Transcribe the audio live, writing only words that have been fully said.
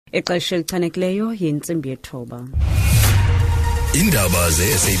Ixesha elichanekileyo yintsimbi yethoba. Indaba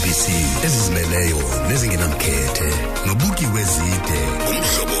ze-SABC ezizimeleyo nezingenamkhethe nobukiwe zide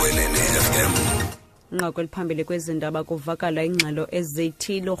umhlobo wenene FM. Nqaku eliphambili kwezindaba kuvakala iingxelo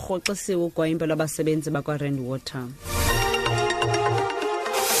ezithi lurhoxisiwe ugwayimbo lwabasebenzi bakwa Rainwater.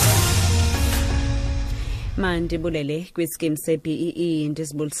 Mandibulele kwiskimi se-BEE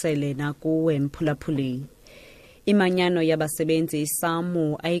ndizibulisele nakuwe mphulaphuli. Imanyano yabasebenzi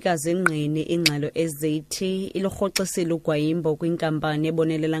isamu ayikazingqini ingxelo ezithi ilurhoxisile ugwayimbo kwinkampani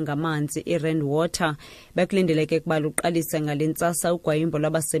ebonelela ngamanzi iRainwater bekulindeleke ukuba luqalise ngalentsasa ugwayimbo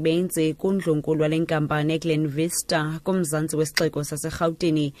lwabasebenzi kundlunkulu lwale nkampani eGlen Vista kumzantsi wesixeko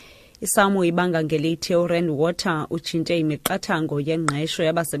saseRhawutini. Isamu ibanga ngelithi uRainwater utshintshe imiqathango yengqesho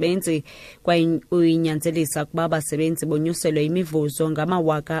yabasebenzi kwaye uyinyanzelisa kuba abasebenzi bonyuselwe imivuzo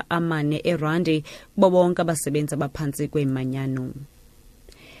ngama-4,000 kubo bonke abasebenzi abaphantsi kwemanyano.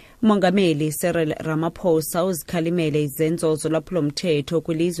 Umongameli Cyril Ramaphosa uzikhalimele izenzo zolwaphulo-mthetho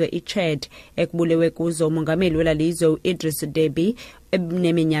kwilizwe iChad ekubulewe kuzo umongameli welalizwe u-Idris Deby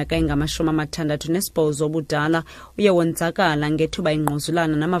eneminyaka engama-68 obudala uye wonzakala ngethuba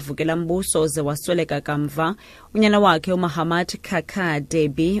ingquzulana namavukela-mbuso ze wasweleka kamva. Unyana wakhe uMahamat Kaka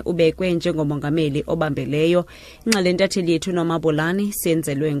Deby ubekwe njengomongameli obambeleyo. Ingxelo entatheli yethu Nomabulani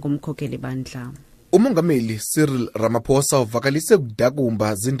siyenzelwe ngumkhokeli bandla. Umongameli Cyril Ramaphosa uvakalise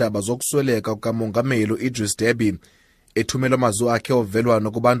ukudakumba zindaba zokusweleka kukamongameli Idris Deby ethumela amazwi akhe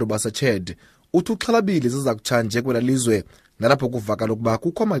ovelwano kubantu baseChad. Uthi uxhalabile ziza kutshanje kwelalizwe nalapho kuvakala ukuba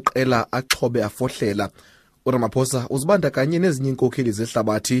kukho amaqela axhobe afohlela. uRamaphosa uzibandakanye nezinye iinkokheli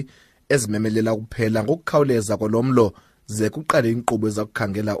zehlabathi ezimemelela ukuphela ngokukhawuleza kolomlo ze kuqale inkqubo eza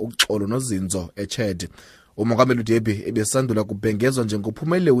kukhangela uxolo nozinzo eChad. Umongameli uDeby ebesandula kubhengezwa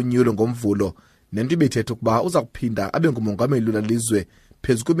njengophumelele unyulo ngomvulo nento ibethetha ukuba uza kuphinda abe ngumongameli welalizwe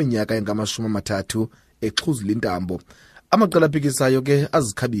phezu kweminyaka engama-30 exhuzula intambo. Amaqela aphikisayo ke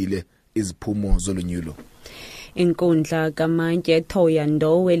azikhabile iziphumo zolunyulo. Inkundla kamantye Thoya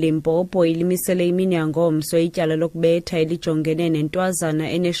Ndowe Limpopo ilimisele imini yangomso ityala lokubetha elijongene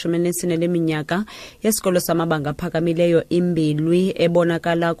nentwazana eneshumi leminyaka yesikolo samabanga aphakamileyo iMbilwi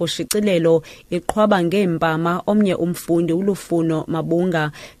ebonakala kushicilelo iqhwaba ngeempama omnye umfundi uLufuno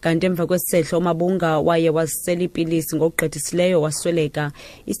Mabunga, kanti emva kwesehlo uMabunga waye wasela ipilisi ngokugqithisileyo wasweleka.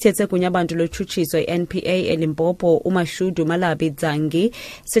 Isithethe kunye abantu lotshutshiso iNPA eLimpopo uMashudu Malabi Dzangi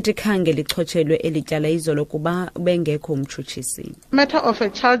sithi khange lichotshelwe elityala izolo kuba bengekho umtshutshisi. Matter of a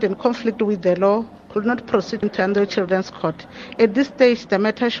child in conflict with the law could not proceed into Children's Court. At this stage, the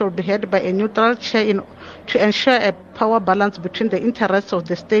matter shall be heard by a neutral chair to ensure a power balance between the interests of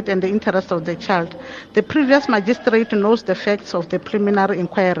the state and the interests of the child. The previous magistrate knows the facts of the preliminary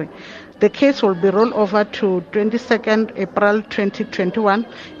inquiry. The case will be rolled over to 22nd April 2021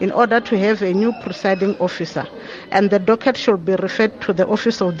 in order to have a new presiding officer, and the docket should be referred to the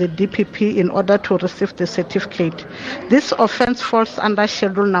office of the DPP in order to receive the certificate. This offence falls under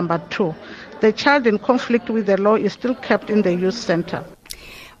Schedule Number 2. The child in conflict with the law is still kept in the youth center.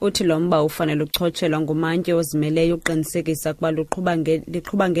 Uthi lo mba ufanele uchotshelwa ngumantye ozimeleyo uqinisekisa kuba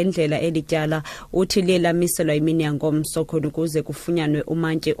liqhuba ngendlela elityala. Uthi liye lamiselwa imini yangomso khona ukuze kufunyanwe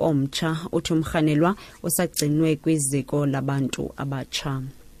umantye omtsha. Uthi umrhanelwa usagcinwe kwiziko labantu abatsha.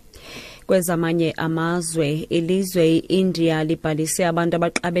 Kwezamanye amazwe ilizwe iIndia libhalise abantu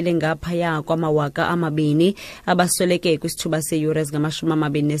abaqabele ngaphaya kwama-2,000 abasweleke kwisithuba seeyure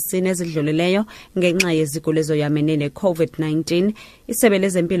ezingama-24 ezidlulileyo ngenxa yezigulo ezoyamene ne-COVID-19. Isebe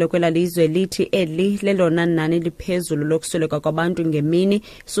lezempilo kwelalizwe lithi eli lelona nani liphezulu lokusweleka kwabantu ngemini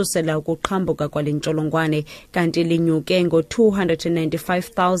susela ukuqhambuka kwale ntsholongwane, kanti linyuke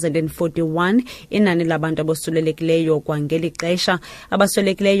ngo-295,041 inani labantu abosulelekileyo kwangeli xesha.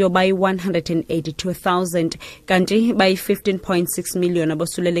 Abaswelekileyo bayi-182,000 kanti bayi-15.6 million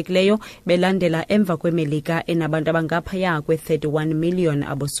abosulelekileyo belandela emva kweMelika enabantu abangaphaya kwe-31 million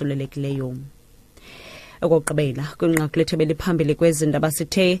abosulelekileyo. Okugqibela kwinqaku lethu eliphambili kwezindaba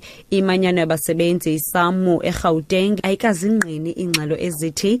sithe imanyano yabasebenzi isamu eGauteng ayikazingqini ingxelo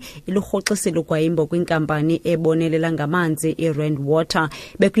ezithi ilurhoxisile ugwayimbo kwinkampani ebonelela ngamanzi iRainwater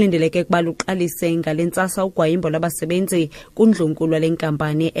bekulindeleke ukuba luqalise ngalentsasa ugwayimbo lwabasebenzi kundlunkulu lwale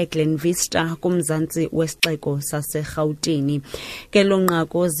nkampani eGlen Vista kumzantsi wesixeko saseRhawutini. Ke lo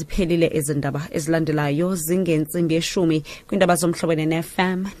nqaku ziphelile izindaba ezilandelayo zingentsimbi ye-10 kwindaba zomhlobo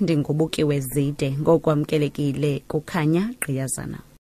neFM. Ndingubukiwe zide ngokwamkelekile kukhanya gqiyazana.